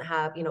in doesn't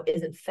have,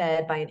 isn't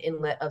fed by an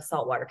inlet of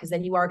salt water, because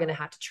then you are going to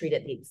have to treat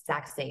it the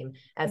exact same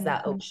as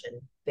that ocean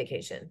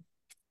vacation.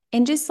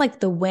 And just like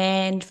the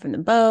wind from the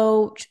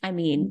boat, I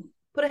mean,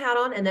 put a hat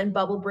on and then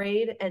bubble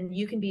braid, and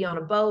you can be on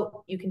a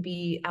boat, you can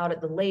be out at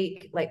the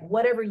lake, like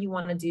whatever you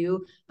want to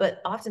do. But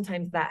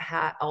oftentimes that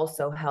hat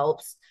also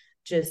helps.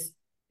 Just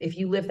if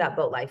you live that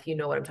boat life, you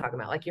know what I'm talking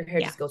about. Like your hair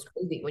just goes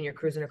crazy when you're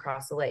cruising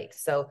across the lake.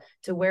 So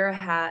to wear a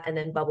hat and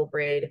then bubble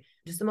braid,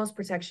 just the most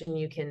protection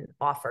you can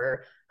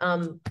offer.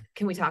 Can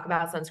we talk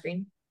about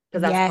sunscreen?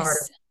 Because that's part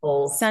of the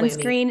whole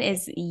sunscreen swimming.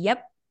 is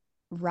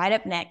right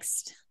up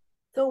next.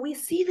 So we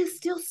see this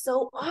still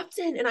so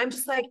often. And I'm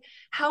just like,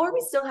 how are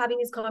we still having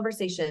these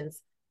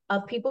conversations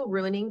of people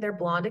ruining their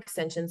blonde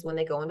extensions when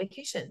they go on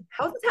vacation?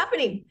 How is this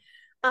happening?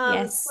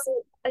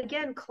 So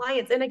again,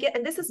 clients, and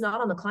this is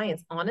not on the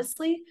clients.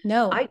 Honestly,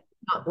 no, I do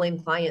not blame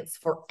clients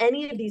for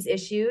any of these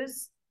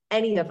issues,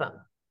 any of them.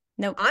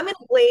 Nope. I'm going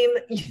to blame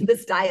the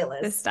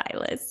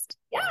stylist.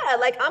 Yeah,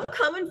 like I'm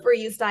coming for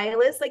you,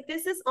 stylist. Like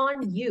this is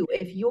on you.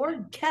 If your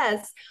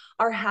guests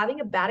are having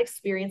a bad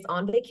experience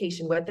on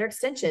vacation with their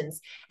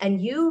extensions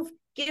and you've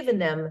given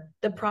them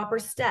the proper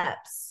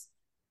steps,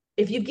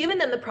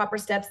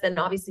 then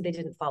obviously they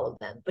didn't follow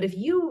them. But if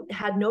you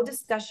had no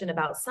discussion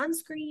about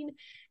sunscreen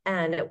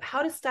and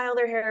how to style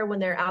their hair when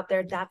they're out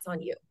there, that's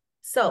on you.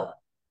 So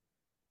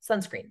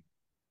sunscreen,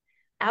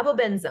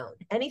 avobenzone,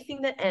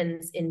 anything that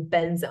ends in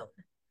benzone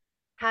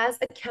has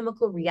a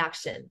chemical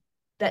reaction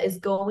that is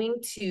going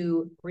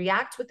to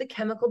react with the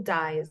chemical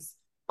dyes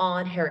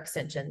on hair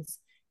extensions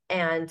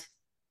and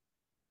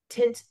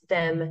tint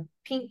them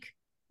pink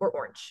or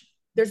orange.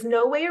 There's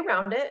no way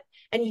around it.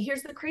 And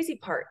here's the crazy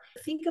part.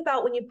 Think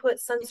about when you put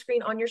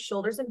sunscreen on your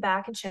shoulders and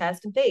back and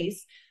chest and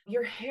face,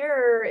 your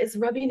hair is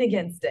rubbing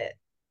against it.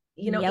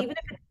 Even if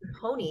it's a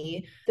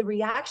pony, the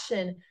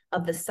reaction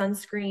of the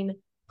sunscreen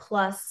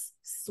plus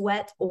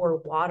sweat or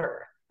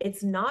water,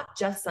 it's not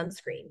just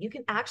sunscreen. You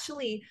can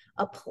actually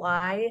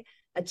apply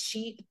a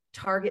cheap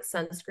Target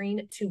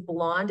sunscreen to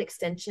blonde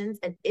extensions.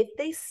 And if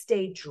they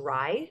stay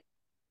dry,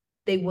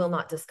 they will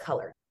not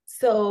discolor.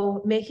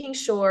 So making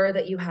sure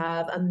that you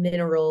have a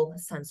mineral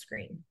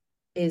sunscreen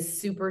is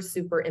super,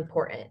 super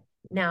important.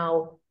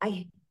 Now,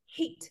 I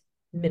hate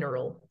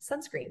mineral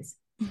sunscreens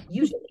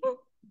usually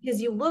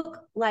because you look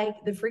like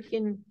the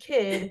freaking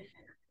kid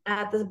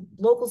at the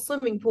local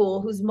swimming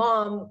pool whose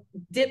mom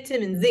dipped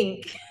him in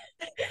zinc.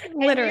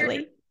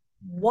 Literally.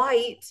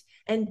 White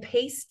and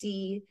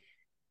pasty,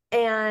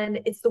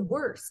 and it's the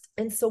worst.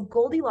 And so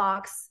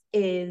Goldilocks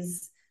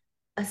is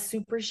a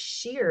super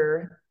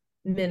sheer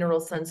mineral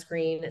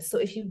sunscreen. So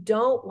if you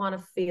don't want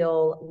to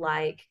feel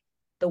like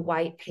the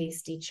white,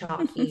 pasty,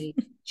 chalky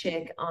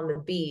chick on the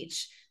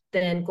beach,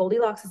 then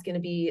Goldilocks is going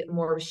to be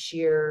more of a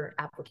sheer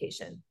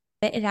application.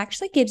 It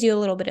actually gives you a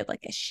little bit of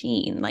like a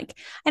sheen. Like,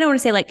 I don't want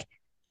to say like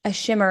a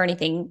shimmer or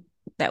anything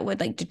that would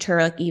like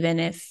deter, like, even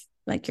if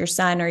like your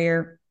son or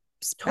your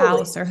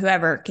Totally. spouse or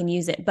whoever can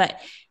use it, but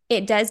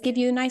it does give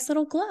you a nice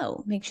little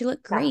glow, makes you look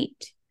Yeah.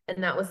 great.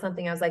 And that was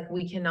something I was like,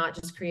 we cannot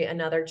just create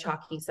another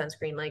chalky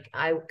sunscreen.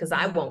 Because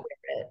I won't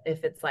wear it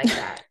if it's like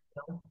that.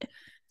 You know?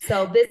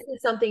 So this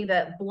is something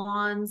that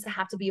blondes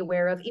have to be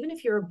aware of. Even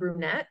if you're a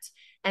brunette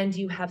and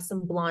you have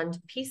some blonde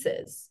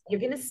pieces,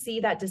 you're going to see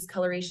that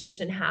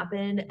discoloration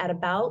happen at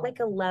about like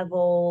a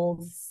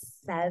level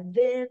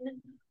 7.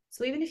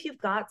 So even if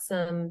you've got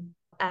some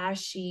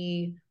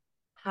ashy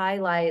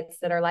highlights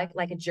that are like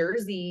a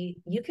jersey,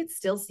 you could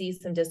still see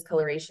some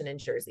discoloration in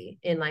jersey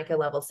in like a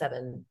level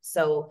 7.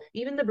 So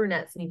even the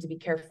brunettes need to be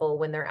careful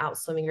when they're out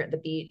swimming or at the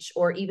beach,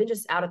 or even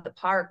just out at the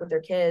park with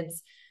their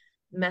kids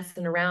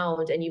messing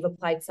around and you've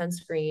applied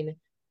sunscreen.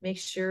 Make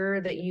sure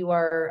that you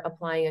are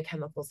applying a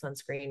chemical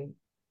sunscreen.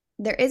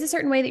 There is a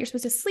certain way that you're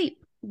supposed to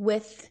sleep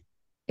with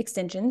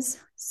extensions.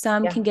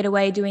 Some Yeah. can get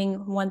away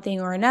doing one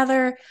thing or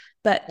another,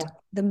 but Yeah.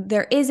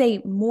 there is a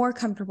more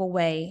comfortable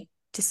way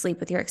to sleep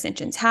with your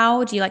extensions.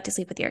 How do you like to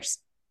sleep with yours?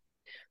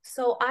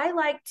 So I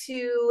like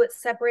to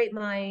separate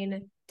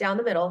mine down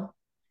the middle,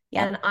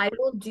 Yep. and I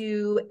will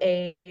do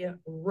a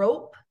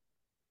rope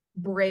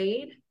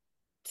braid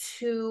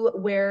to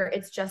where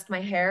it's just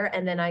my hair,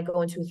 and then I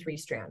go into a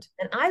 3-strand.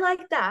 And I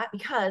like that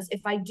because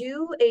if I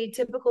do a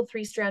typical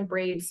 3-strand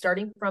braid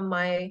starting from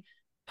my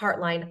part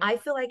line, I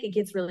feel like it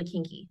gets really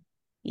kinky.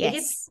 It gets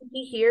Yes.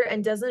 kinky here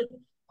and doesn't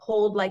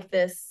hold like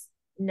this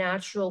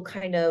natural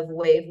kind of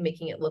wave,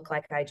 making it look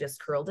like I just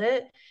curled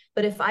it.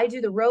 But if I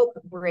do the rope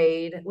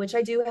braid, which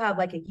I do have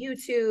like a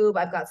YouTube,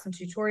 I've got some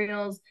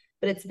tutorials,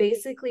 but it's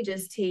basically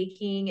just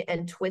taking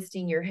and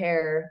twisting your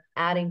hair,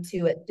 adding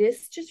to it.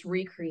 This just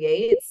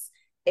recreates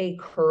a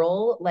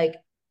curl like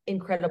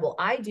incredible.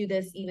 I do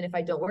this even if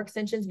I don't wear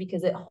extensions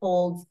because it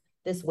holds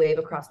this wave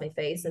across my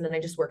face. And then I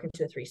just work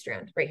into a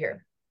 3-strand right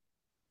here.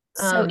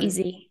 So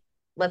easy.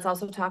 Let's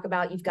also talk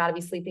about you've got to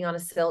be sleeping on a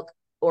silk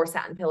or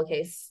satin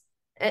pillowcase.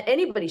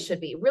 Anybody should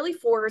be really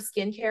for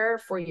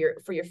skincare for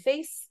your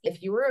face.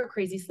 If you were a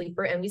crazy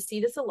sleeper, and we see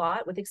this a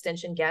lot with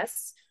extension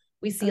guests,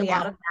 we Oh, see a yeah.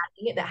 lot of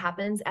that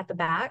happens at the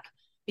back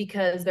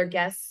because their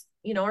guests,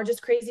 are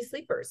just crazy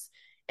sleepers,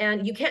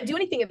 and you can't do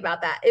anything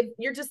about that. If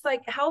you're just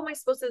like, how am I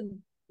supposed to?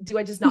 Do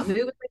I just not move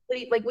in my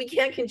sleep? Like we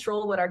can't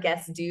control what our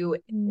guests do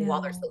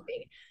while they're No.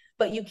 sleeping,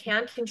 but you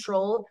can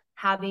control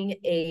having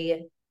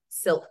a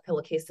silk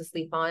pillowcase to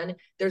sleep on.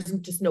 There's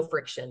just no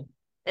friction.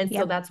 And so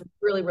Yep. that's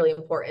really, really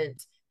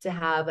important to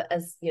have,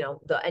 as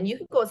and you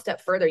can go a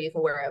step further. You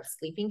can wear a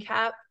sleeping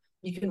cap.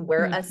 You can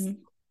wear a Mm-hmm.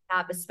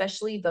 cap,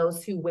 especially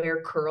those who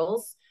wear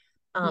curls,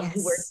 who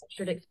wear Yes.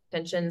 textured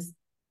extensions,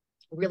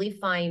 really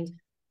find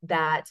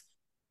that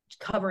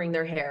covering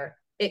their hair,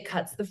 it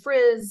cuts the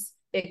frizz,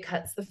 it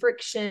cuts the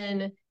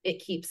friction, it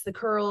keeps the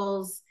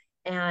curls.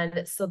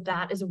 And so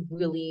that is a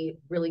really,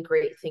 really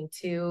great thing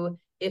too.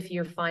 If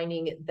you're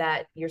finding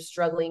that you're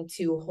struggling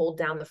to hold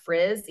down the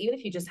frizz, even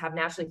if you just have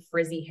naturally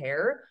frizzy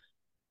hair,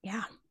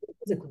 Yeah.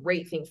 it's a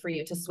great thing for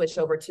you to switch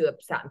over to a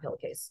satin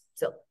pillowcase.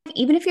 So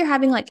Even if you're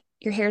having like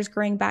your hair's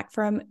growing back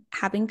from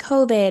having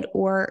COVID,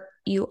 or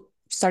you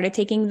started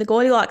taking the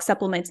Goldilocks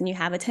supplements and you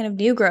have a ton of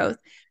new growth,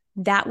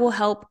 that will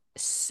help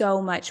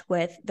so much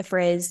with the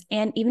frizz.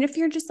 And even if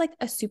you're just like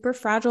a super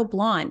fragile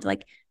blonde,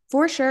 like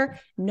for sure,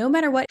 no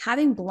matter what,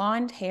 having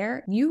blonde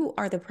hair, you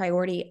are the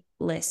priority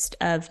list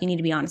of you need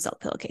to be on a silk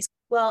pillowcase.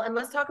 well, and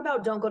let's talk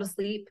about don't go to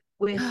sleep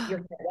with your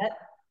hair wet.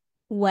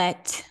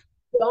 Wet.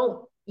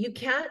 Don't. You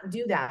can't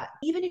do that,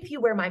 even if you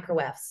wear micro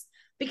Fs,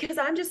 because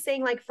I'm just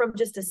saying, like, from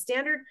just a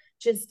standard,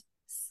 just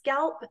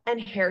scalp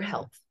and hair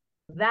health,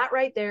 that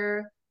right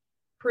there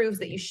proves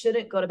that you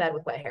shouldn't go to bed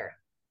with wet hair.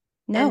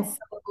 And No.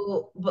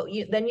 so, but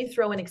then you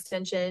throw in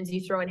extensions,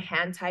 you throw in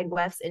hand tied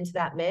wefts into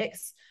that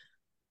mix,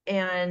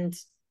 and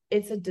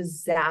it's a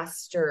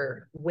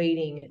disaster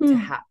waiting to Mm.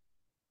 happen.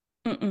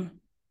 Mm-mm.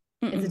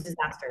 It's a Mm-mm.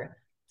 disaster.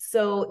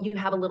 So you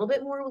have a little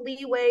bit more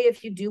leeway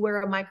if you do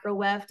wear a micro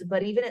weft,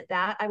 but even at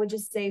that, I would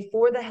just say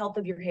for the health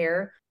of your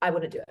hair, I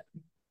wouldn't do it.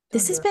 Don't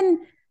This do has it.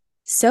 been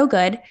so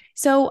good.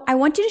 So I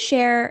want you to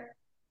share.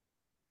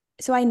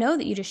 So I know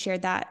that you just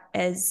shared that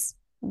as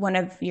one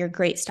of your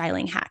great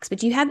styling hacks, but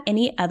do you have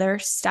any other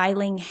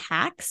styling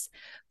hacks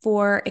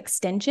for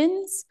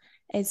extensions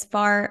as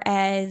far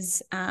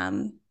as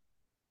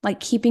like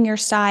keeping your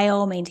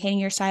style, maintaining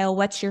your style?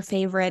 What's your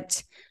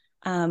favorite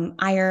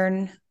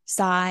iron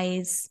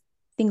size,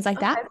 things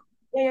like that?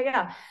 Okay.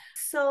 Yeah.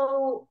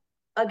 So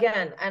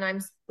again, and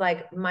I'm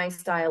like, my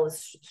style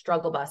is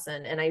struggle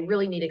bussin', and I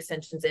really need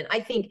extensions in. I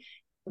think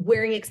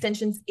wearing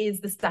extensions is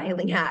the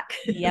styling hack.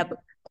 Yep,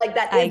 Like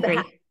that I is the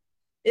hack. agree.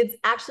 It's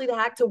actually the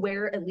hack to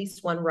wear at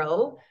least one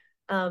row.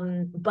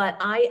 But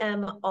I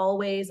am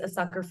always a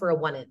sucker for a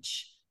 1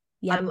 inch.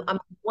 Yep. I'm a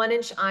 1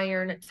 inch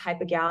iron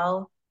type of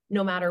gal.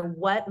 no matter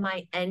what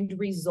my end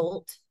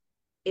result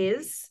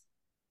is,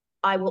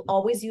 I will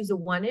always use a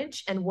 1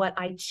 inch. And what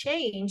I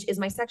change is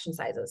my section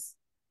sizes.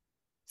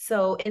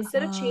 So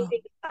instead of changing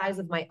the size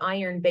of my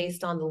iron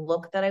based on the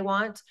look that I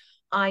want,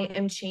 I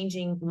am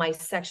changing my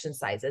section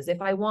sizes.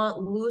 If I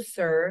want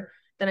looser,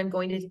 then I'm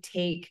going to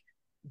take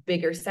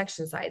bigger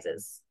section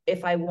sizes.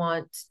 If I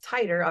want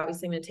tighter,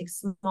 obviously I'm going to take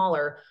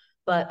smaller,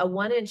 but a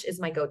 1 inch is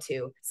my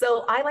go-to.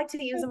 So I like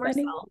to use a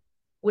Marcel,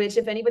 which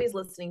if anybody's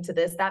listening to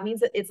this, that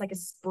means that it's like a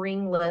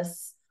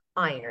springless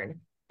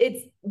iron.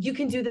 You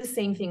can do the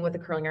same thing with a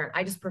curling iron.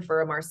 I just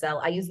prefer a Marcel.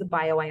 I use the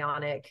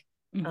Bioionic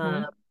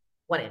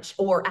 1 inch,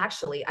 or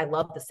actually I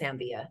love the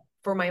Sambia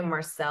for my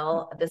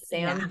Marcel. The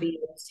Sambia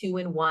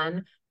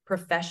 2-in-1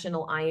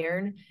 professional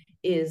iron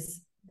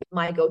is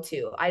my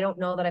go-to. I don't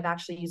know that I've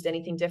actually used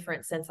anything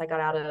different since I got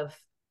out of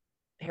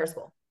hair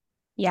school.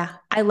 Yeah.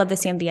 I love the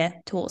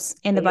Sambia tools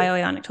and the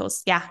Bioionic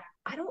tools. Yeah.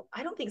 I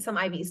don't think some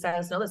IBE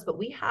stylists know this, but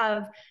we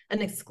have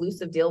an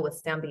exclusive deal with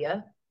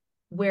Sambia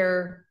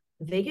where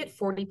they get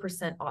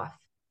 40% off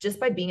just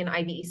by being an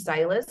IBE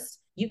stylist.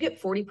 You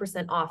get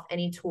 40% off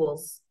any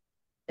tools,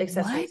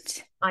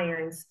 accessories,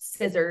 irons,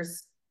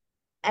 scissors,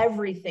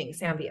 everything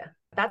Sambia.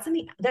 That's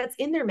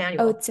in their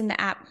manual. Oh, it's in the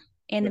app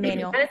and the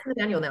manual. And it's in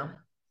the manual now.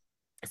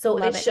 So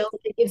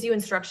it gives you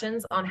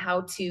instructions on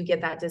how to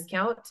get that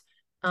discount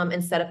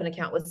and set up an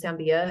account with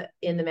Sambia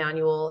in the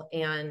manual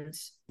and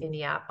in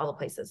the app, all the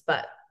places.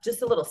 But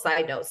just a little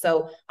side note.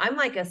 So I'm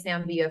like a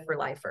Sambia for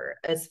lifer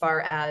as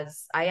far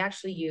as I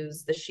actually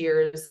use the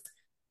shears,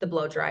 the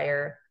blow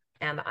dryer,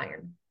 and the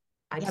iron.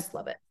 I just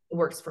love it. It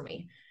works for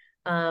me.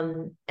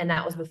 And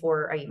that was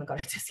before I even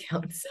got a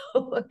discount.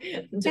 So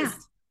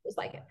just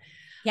like it.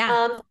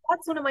 Yeah.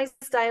 That's one of my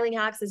styling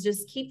hacks, is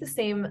just keep the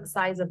same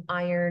size of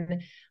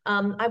iron.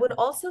 I would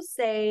also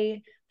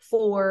say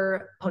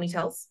for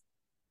ponytails,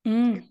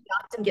 I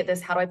often get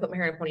this, how do I put my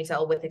hair in a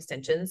ponytail with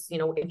extensions? You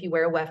know, if you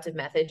wear a wefted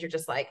method, you're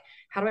just like,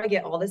 how do I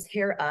get all this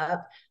hair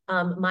up?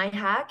 My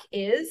hack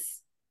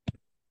is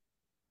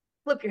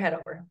flip your head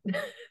over.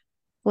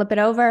 Flip it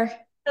over.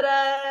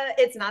 Ta-da!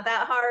 It's not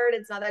that hard.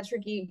 It's not that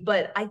tricky.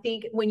 But I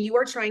think when you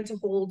are trying to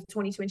hold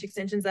 22-inch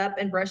extensions up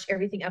and brush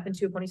everything up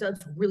into a ponytail,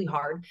 it's really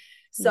hard.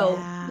 So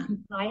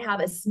I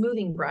have a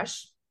smoothing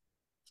brush.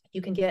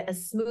 You can get a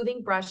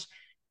smoothing brush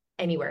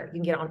anywhere. You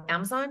can get it on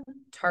Amazon,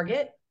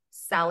 Target,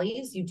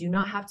 Sally's. You do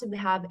not have to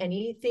have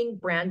anything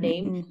brand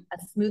name.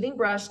 A smoothing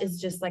brush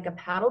is just like a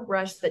paddle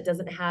brush that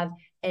doesn't have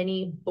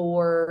any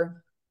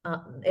bore.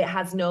 It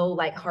has no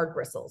like hard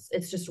bristles.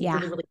 It's just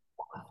really, really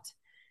soft.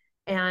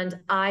 And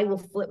I will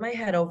flip my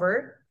head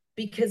over,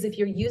 because if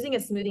you're using a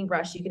smoothing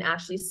brush, you can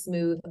actually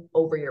smooth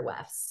over your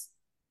wefts,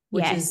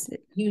 which is,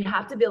 you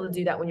have to be able to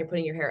do that when you're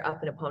putting your hair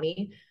up in a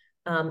pony.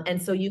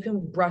 And so you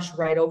can brush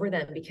right over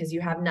them because you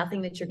have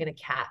nothing that you're going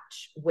to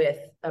catch with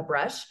a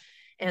brush.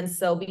 And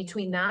so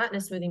between that and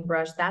a smoothing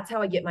brush, that's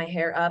how I get my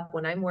hair up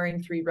when I'm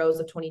wearing 3 rows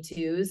of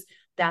 22s.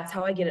 That's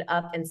how I get it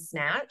up and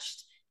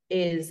snatched,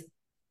 is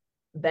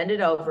bend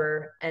it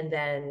over and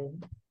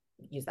then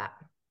use that.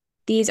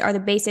 These are the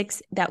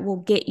basics that will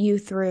get you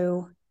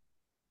through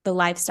the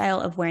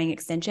lifestyle of wearing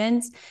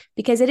extensions,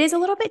 because it is a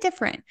little bit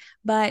different.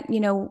 But, you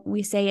know,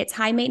 we say it's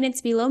high maintenance,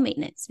 be low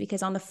maintenance,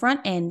 because on the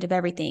front end of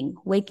everything,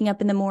 waking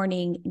up in the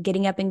morning,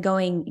 getting up and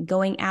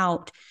going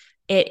out,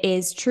 it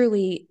is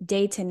truly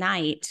day to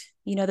night.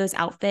 You know, those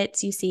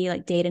outfits you see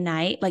like day to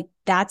night, like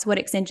that's what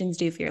extensions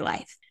do for your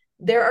life.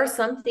 There are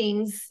some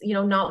things, you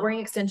know, not wearing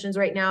extensions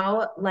right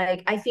now.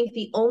 Like, I think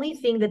the only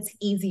thing that's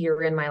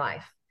easier in my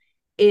life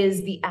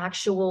is the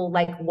actual,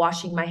 like,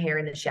 washing my hair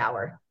in the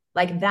shower.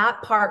 Like,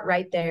 that part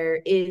right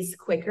there is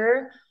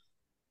quicker.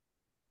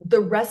 The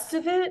rest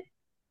of it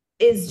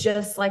is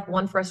just like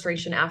one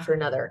frustration after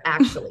another,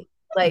 actually.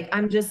 Like,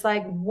 I'm just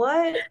like,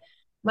 what?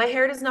 My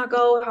hair does not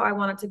go how I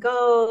want it to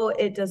go.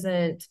 It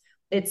doesn't,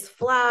 it's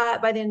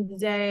flat by the end of the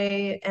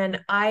day.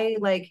 And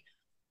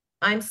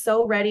I'm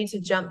so ready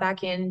to jump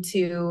back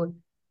into,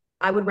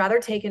 I would rather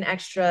take an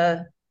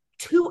extra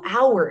 2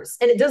 hours,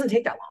 and it doesn't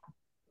take that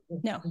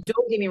long. No,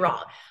 don't get me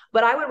wrong,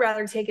 but I would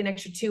rather take an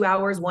extra 2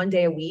 hours one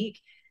day a week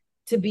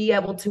to be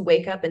able to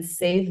wake up and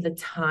save the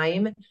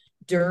time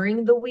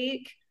during the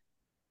week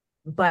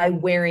by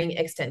wearing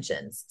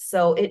extensions.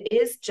 So it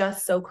is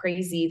just so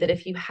crazy that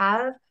if you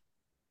have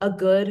a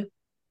good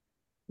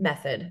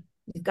method,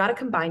 you've got to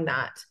combine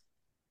that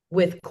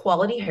with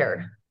quality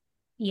hair.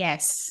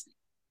 Yes.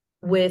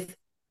 With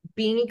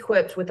being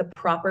equipped with a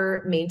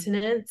proper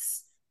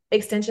maintenance.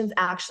 Extensions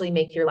actually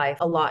make your life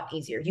a lot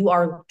easier. You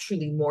are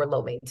truly more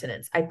low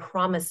maintenance. I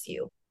promise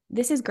you.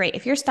 This is great.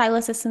 If you're a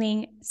stylist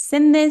listening,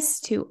 send this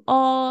to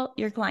all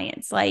your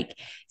clients. Like,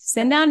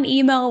 send out an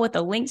email with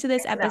a link to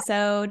this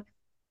episode.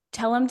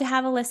 Tell them to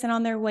have a listen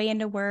on their way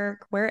into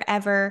work,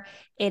 wherever.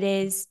 It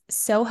is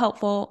so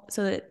helpful,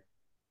 so that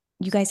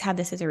you guys have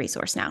this as a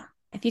resource now.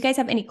 If you guys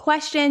have any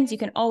questions, you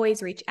can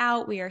always reach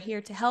out. We are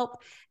here to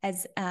help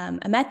as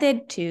a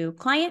method to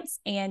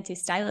clients and to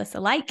stylists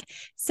alike.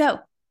 So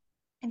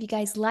if you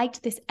guys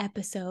liked this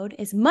episode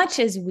as much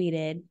as we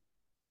did,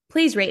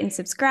 please rate and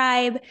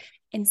subscribe.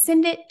 and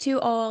send it to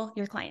all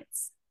your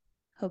clients.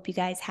 Hope you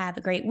guys have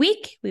a great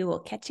week. We will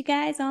catch you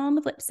guys on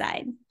the flip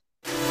side.